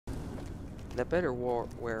That better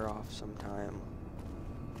wear off sometime.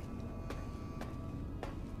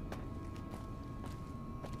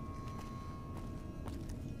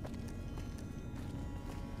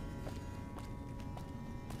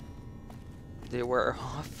 Did it wear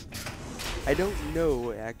off? I don't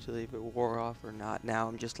know actually if it wore off or not. Now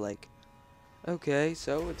I'm just like, okay,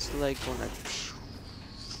 so it's like when I,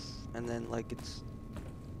 and then like it's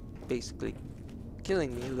basically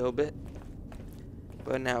killing me a little bit.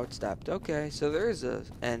 But now it stopped. Okay, so there is a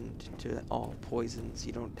end to all poisons.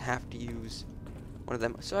 You don't have to use one of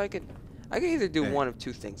them. So I could either do one of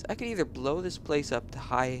two things. I could either blow this place up to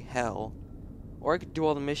high hell, or I could do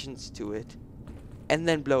all the missions to it, and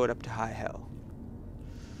then blow it up to high hell.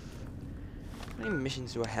 How many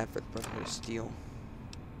missions do I have for the Brotherhood of Steel?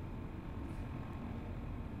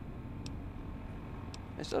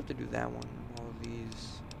 I still have to do that one. All of these.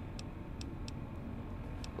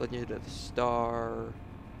 Legend of the Star.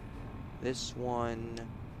 This one.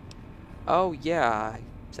 Oh yeah, I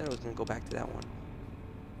said I was gonna go back to that one.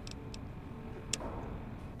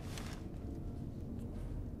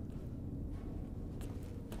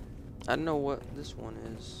 I don't know what this one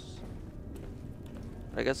is.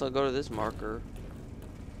 I guess I'll go to this marker.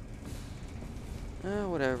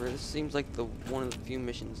 Whatever. This seems like the one of the few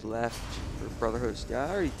missions left for Brotherhood. Yeah, I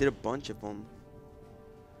already did a bunch of them.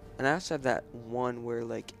 And I also have that one where,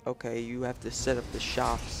 like, okay, you have to set up the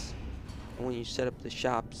shops. And when you set up the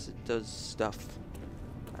shops, it does stuff.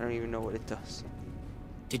 I don't even know what it does.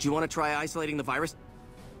 Did you want to try isolating the virus?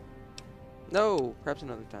 No, perhaps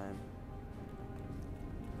another time.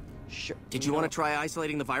 Sure. Did you want to try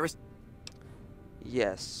isolating the virus?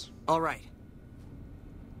 Yes. All right.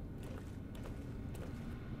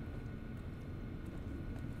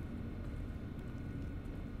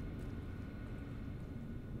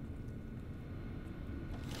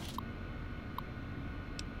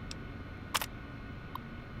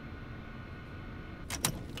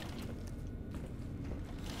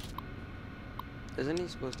 Isn't he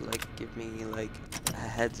supposed to, like, give me, like, a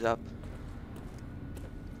heads up?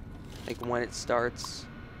 Like, when it starts?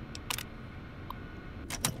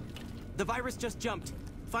 The virus just jumped.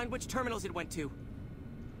 Find which terminals it went to.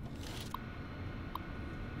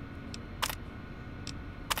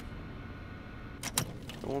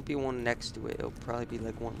 There won't be one next to it. It'll probably be,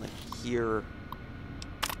 like, one, like, here.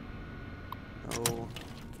 Oh,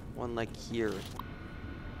 one, like, here.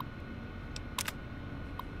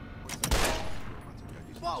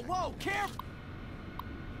 Whoa, whoa, careful!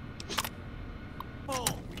 Oh.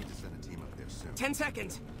 We need to send a team up there soon. 10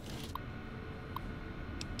 seconds.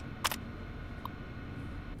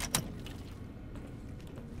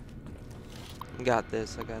 I got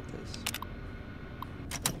this. I got this.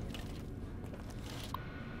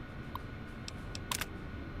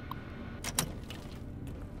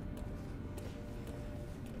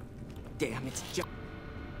 Damn, it's just...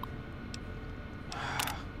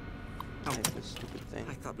 Oh, this stupid thing.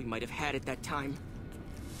 I thought we might have had it that time.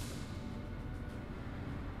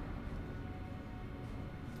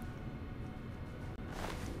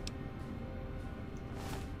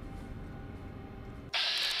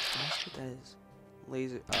 That's what that is.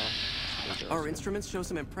 Laser. Oh. Laser. Our instruments show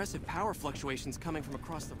some impressive power fluctuations coming from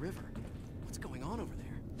across the river. What's going on over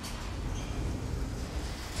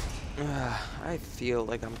there? I feel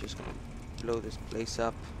like I'm just gonna blow this place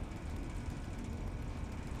up.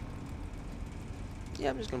 Yeah,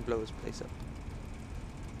 I'm just gonna blow this place up.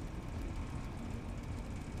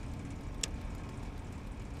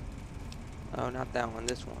 Oh, not that one,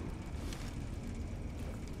 this one.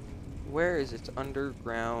 Where is its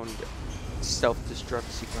underground self-destruct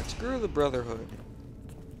sequence? Screw the Brotherhood.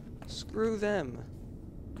 Screw them.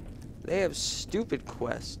 They have stupid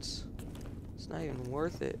quests. It's not even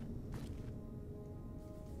worth it.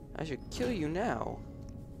 I should kill you now.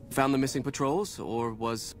 Found the missing patrols, or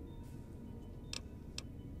was...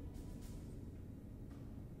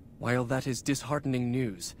 While that is disheartening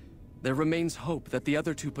news, there remains hope that the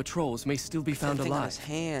other 2 patrols may still be found That thing on alive. his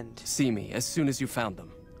hand. See me as soon as you found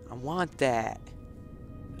them. I want that.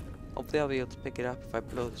 Hopefully I'll be able to pick it up if I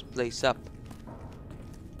blow this place up.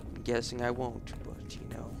 I'm guessing I won't, but you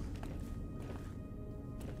know.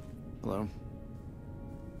 Hello?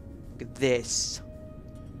 Look at this.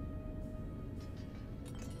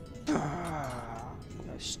 I'm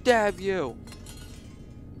gonna stab you.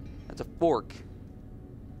 That's a fork.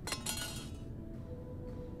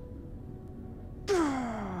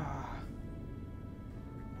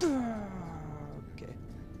 Okay.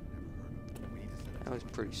 That was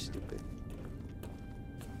pretty stupid.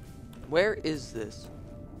 Where is this?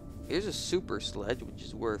 Here's a super sledge, which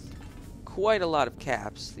is worth quite a lot of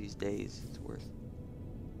caps these days. It's worth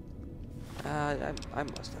I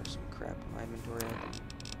must have some crap in my inventory. I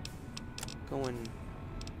can go and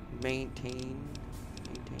maintain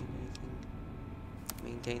anything.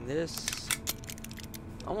 Maintain this.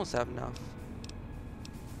 Almost have enough.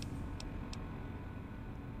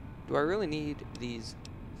 Do I really need these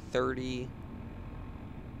 30,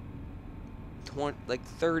 20, like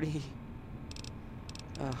 30?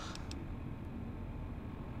 Ugh.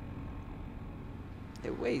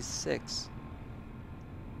 It weighs 6.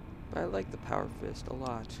 But I like the power fist a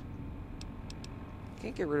lot.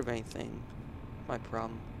 Can't get rid of anything. My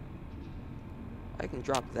problem. I can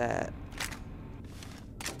drop that.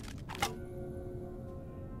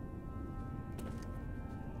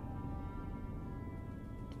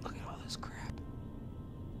 Look at all this crap.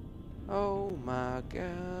 Oh my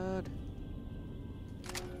god.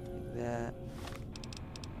 Like that.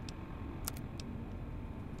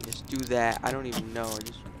 Just do that. I don't even know. I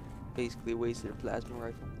just basically wasted a plasma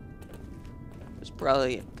rifle. It's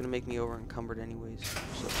probably gonna make me over encumbered anyways.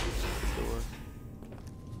 So the door.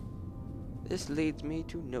 This leads me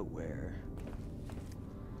to nowhere.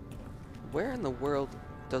 Where in the world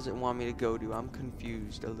does it want me to go to? I'm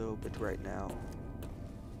confused a little bit right now.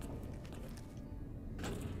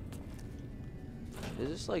 Is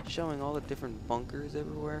this like showing all the different bunkers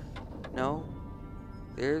everywhere? No?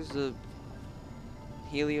 There's the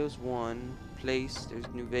Helios 1 place. There's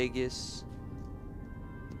New Vegas.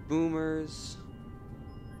 Boomers.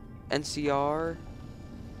 NCR.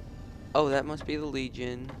 Oh, that must be the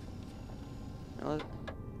Legion.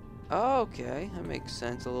 Oh, okay, that makes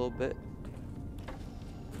sense a little bit.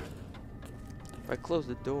 If I close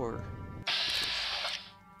the door,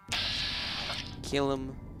 kill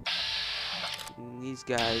him. And these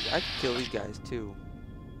guys, I could kill these guys too.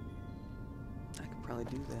 I could probably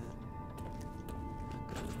do that.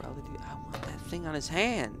 I want that thing on his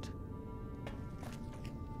hand.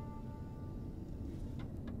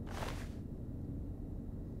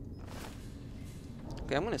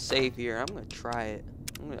 Okay, I'm gonna save here. I'm gonna try it.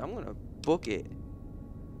 I'm gonna book it.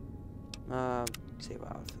 Save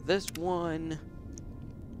off this one.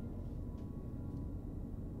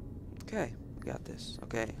 Okay, we got this.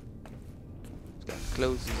 Okay. Just gotta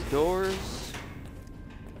close these doors.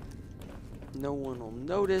 No one will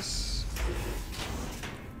notice.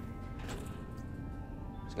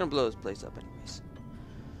 Just gonna blow this place up anyways.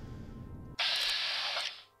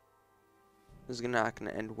 This is not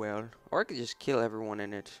gonna end well. Or I could just kill everyone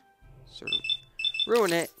in it. Sort of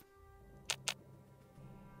ruin it.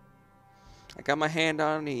 I got my hand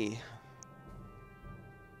on E.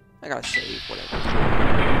 I gotta save, whatever.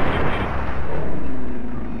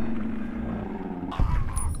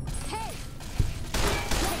 Hey!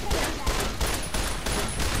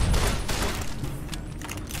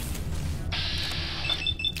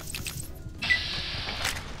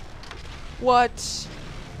 What?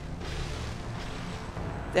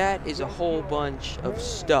 That is a whole bunch of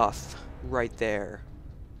stuff right there.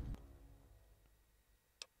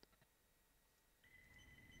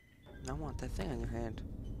 I want that thing on your hand.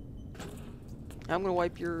 I'm gonna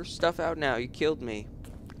wipe your stuff out now. You killed me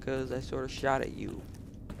because I sort of shot at you,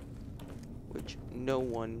 which no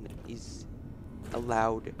one is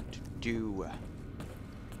allowed to do.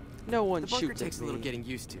 No one shoots at me. The bunker takes a little getting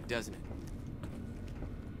used to, doesn't it?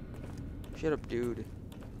 Shut up, dude.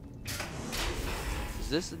 Is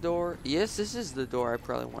this the door? Yes, this is the door I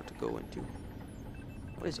probably want to go into.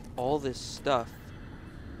 What is all this stuff?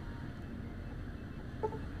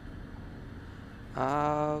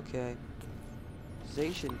 Ah, okay.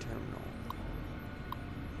 Station terminal.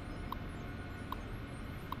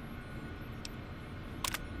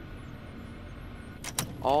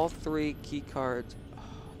 All 3 key cards. Oh,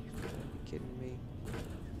 you gotta be kidding me.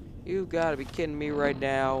 You gotta be kidding me right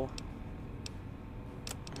now.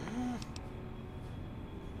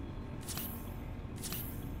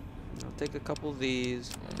 I'll take a couple of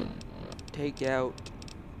these. Take out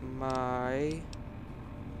my...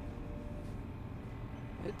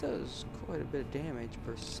 It does quite a bit of damage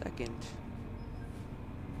per second.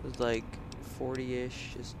 It was like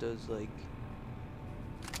 40-ish. Just does like...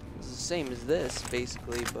 It's the same as this,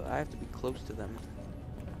 basically, but I have to be close to them.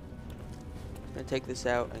 I'm gonna take this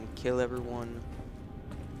out and kill everyone.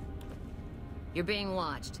 You're being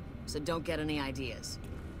watched, so don't get any ideas.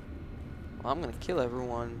 Well, I'm gonna kill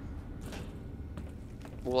everyone.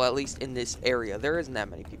 Well, at least in this area. There isn't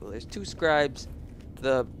that many people. There's 2 scribes,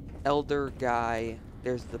 the elder guy,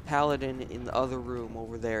 there's the paladin in the other room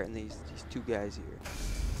over there, and these 2 guys here.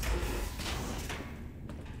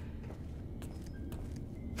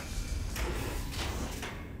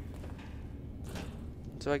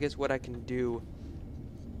 So I guess what I can do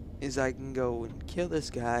is I can go and kill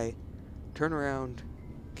this guy, turn around,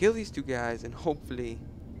 kill these two guys, and hopefully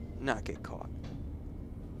not get caught.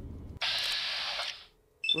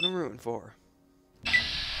 That's what I'm rooting for.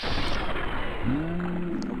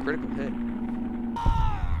 Oh, critical hit.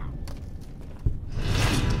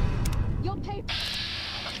 You'll pay.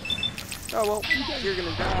 Oh well, you're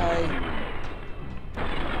gonna die.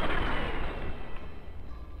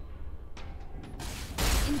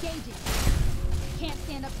 Engaging. Can't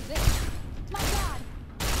stand up to this. My God.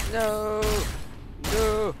 No,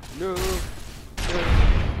 no, no, no.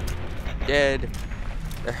 Dead.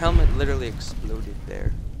 Their helmet literally exploded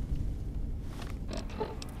there.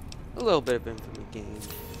 A little bit of infamy gained.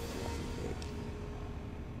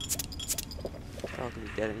 They're all gonna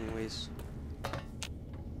be dead anyways.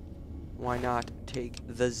 Why not take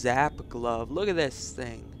the Zap Glove? Look at this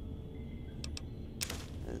thing.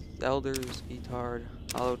 Elders, Etard,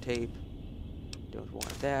 Holotape. Don't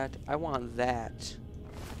want that. I want that.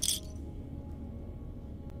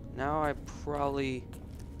 Now I probably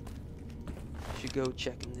should go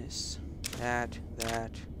checking this. That. I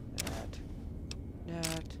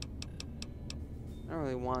don't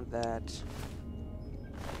really want that.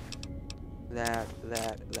 That.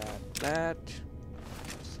 That's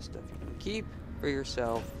the stuff you can keep for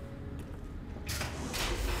yourself.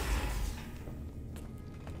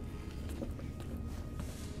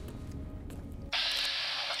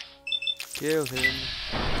 Kill him.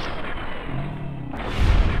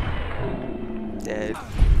 Dead.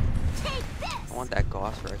 I want that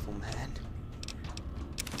Gauss rifle, man.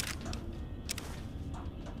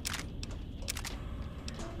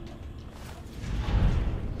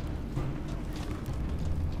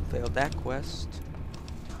 Failed that quest.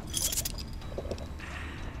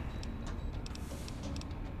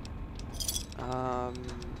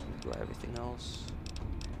 Do I have everything else?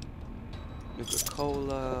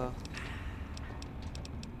 Nuka-Cola.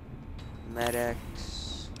 Med-X.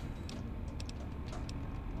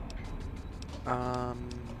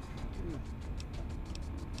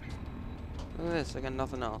 Look at this, I got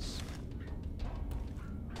nothing else.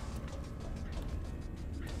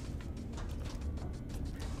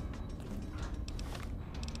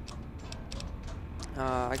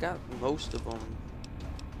 I got most of them. I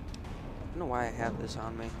don't know why I have this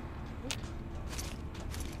on me.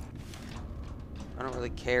 I don't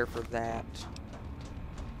really care for that.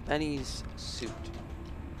 Benny's suit.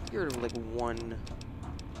 Get rid of like one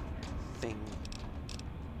thing.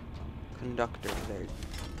 Conductor there.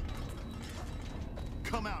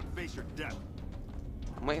 Come out and face your death.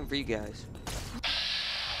 I'm waiting for you guys.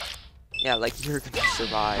 Yeah, like you're gonna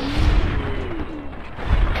survive.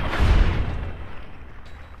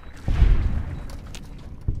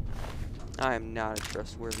 I am not a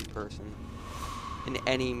trustworthy person. In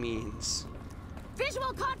any means.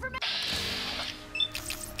 Visual confirmation.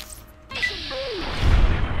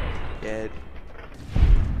 Dead.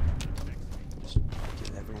 Just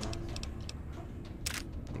kill everyone.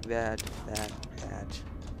 Like that. That's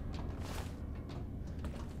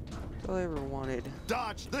all I ever wanted.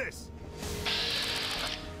 Dodge this.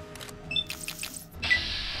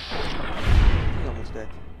 He's almost dead.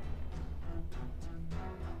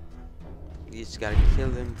 You just gotta kill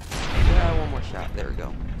him. Yeah, one more shot. There we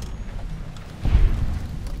go.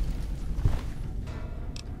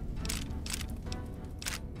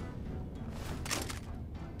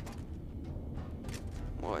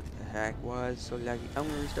 What the heck was so laggy? I'm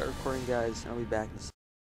gonna restart recording, guys. I'll be back in a second.